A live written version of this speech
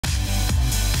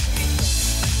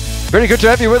Very good to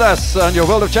have you with us on your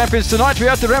World of Champions tonight. We're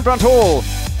at the Rembrandt Hall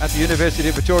at the University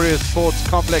of Pretoria Sports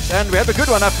Complex, and we have a good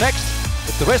one up next.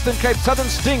 It's the Western Cape Southern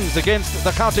Stings against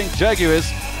the Gauteng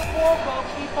Jaguars.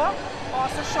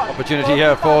 Opportunity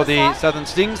here for the Southern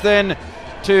Stings then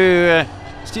to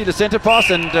steal a centre pass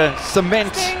and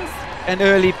cement an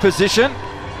early position.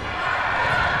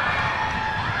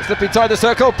 Slip inside the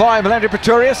circle by Melandri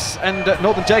Pretorius, and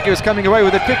Northern Jaguars coming away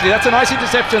with it quickly. That's a nice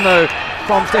interception though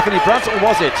from Stephanie Brunt, or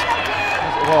was it?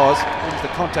 It was. It was the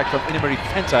contact from Inemarie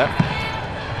Venter.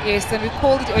 Yes, and we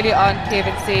called it earlier on.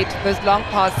 Kevin said those long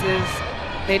passes,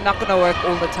 they're not going to work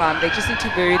all the time. They just need to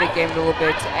vary the game a little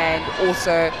bit and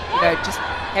also, just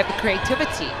have the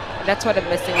creativity. And that's what I'm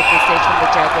missing at this stage from the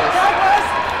Jaguars.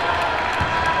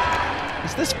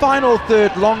 Is this final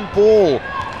third long ball?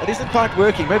 It isn't quite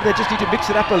working. Maybe they just need to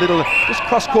mix it up a little. Just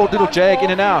cross-court little jag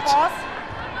in and out.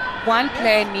 One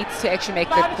player needs to actually make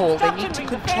that call. They need to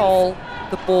control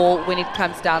the ball when it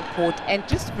comes down court, and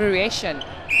just variation,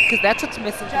 because that's what's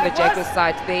missing from the Jaguars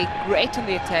side. They're great on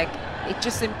the attack. It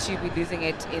just seemed to be losing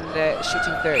it in the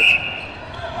shooting third.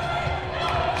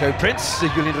 So Prince,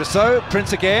 Julian Rousseau,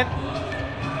 Prince again.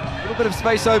 A little bit of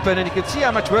space open, and you can see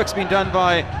how much work's been done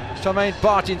by Charmaine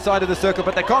Bart inside of the circle,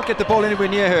 but they can't get the ball anywhere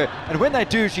near her. And when they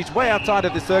do, she's way outside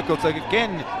of the circle. So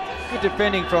again, good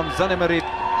defending from Zanemarie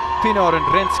Pienaar and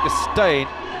Renske Steyn.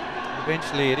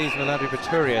 Eventually, it is Melandri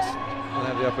Pretorius who will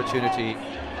have the opportunity.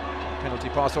 Penalty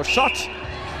pass or shot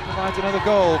provides another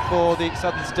goal for the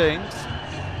Southern Stings.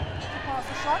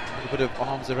 A little bit of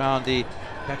arms around the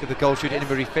back of the goal shoot.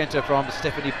 Inemarie Venter from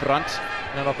Stephanie Brunt.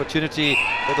 And an opportunity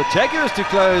for the Jaguars to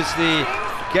close the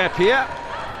gap here.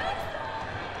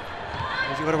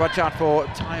 You've got to watch out for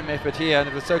time effort here, and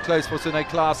it was so close for Sune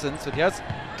Claessens. So yes,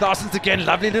 Claessens again,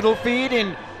 lovely little feed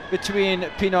in between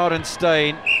Pienaar and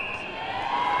Steyn.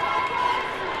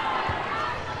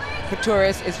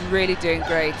 Pretorius is really doing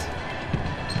great.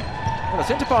 Well, a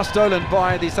centre pass stolen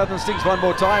by the Southern Stings one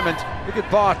more time, and look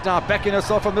at Bart now backing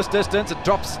herself from this distance. It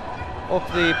drops off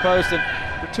the post, and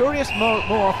Pretorius more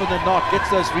often than not gets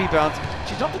those rebounds.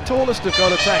 She's not the tallest of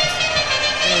goal attacks.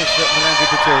 There's Melandri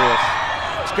Pretorius.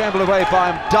 Scramble away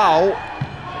by Mdao.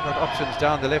 They've got options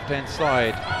down the left-hand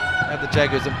side at the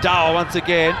Jaguars. Mdao once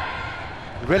again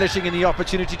relishing in the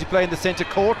opportunity to play in the centre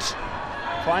court.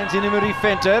 Finds Inemarie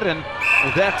Venter, and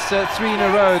that's 3 in a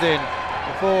row then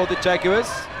for the Jaguars.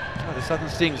 Oh, the Southern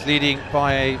Stings leading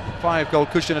by a 5-goal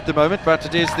cushion at the moment, but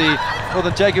it is the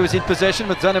Northern Jaguars in possession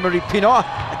with Zanemarie Pienaar.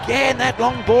 Again, that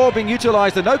long ball being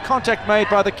utilised, and no contact made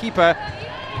by the keeper.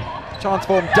 Chance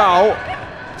for Mdao.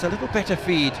 It's a little better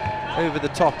feed over the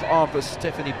top of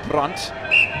Stephanie Brunt.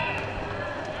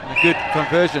 And a good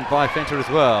conversion by Venter as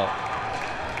well.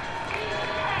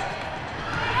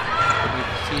 And you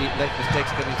see late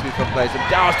mistakes coming through from players. And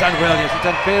Mdao's done well, yes, he's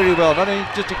done very well. Not only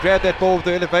just to grab that ball with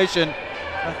the elevation,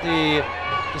 but the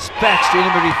dispatch to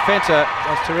Inemarie Venter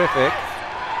was terrific.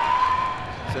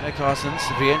 Sune Claessens,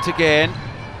 Rient again.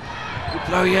 Good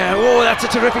blow, yeah. Oh, that's a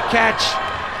terrific catch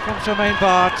from Charmaine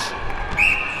Bart.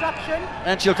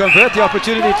 And she'll convert the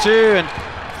opportunity too, and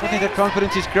I think that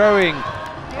confidence is growing.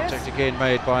 Contact again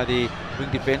made by the wing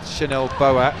defence, Chanel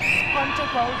Boa.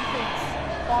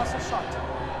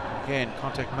 Again,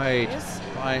 contact made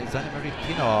by Zanemarie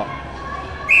Pienaar.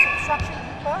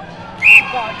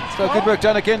 So good work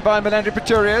done again by Melandri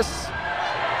Pretorius.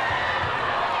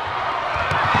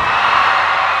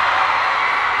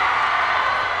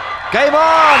 Game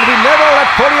on! We level at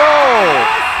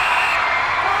 40-all.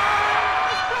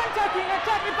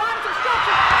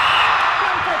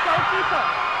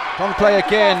 Long play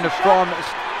again from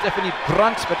Stephanie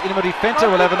Brunt, but Inemarie Venter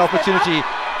will have an opportunity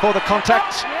for the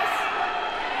contact.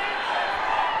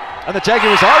 And the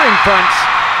Jaguars are in front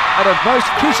at a most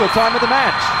crucial time of the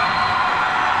match.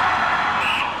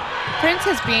 Prince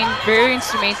has been very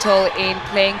instrumental in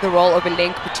playing the role of a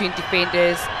link between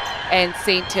defenders and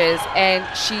centres, and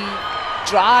she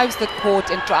drives the court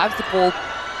and drives the ball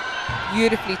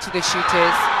beautifully to the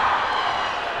shooters.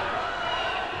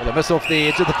 Well, a miss off the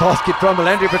edge of the basket from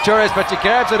Melandri Pretorius, but she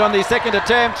grabs it on the second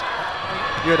attempt.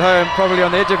 You at home, probably on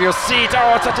the edge of your seat.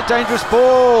 Oh, it's such a dangerous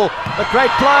ball. A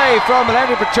great play from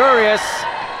Melandri Pretorius.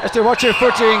 Has to watch her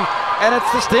footing, and it's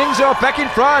the Stings who are back in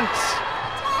front.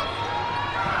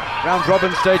 Round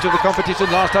robin stage of the competition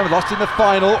last time, lost in the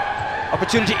final.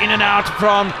 Opportunity in and out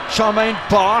from Charmaine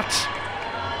Bart.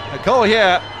 A goal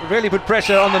here really put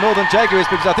pressure on the Northern Jaguars,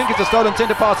 because I think it's a stolen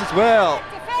centre pass as well.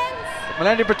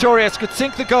 Melandri Pretorius could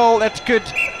sink the goal. That could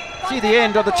see the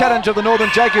end of the challenge of the Northern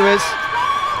Jaguars.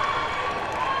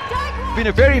 It's been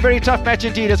a very, very tough match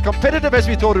indeed. As competitive as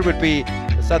we thought it would be,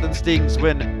 the Southern Stings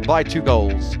win by 2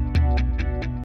 goals.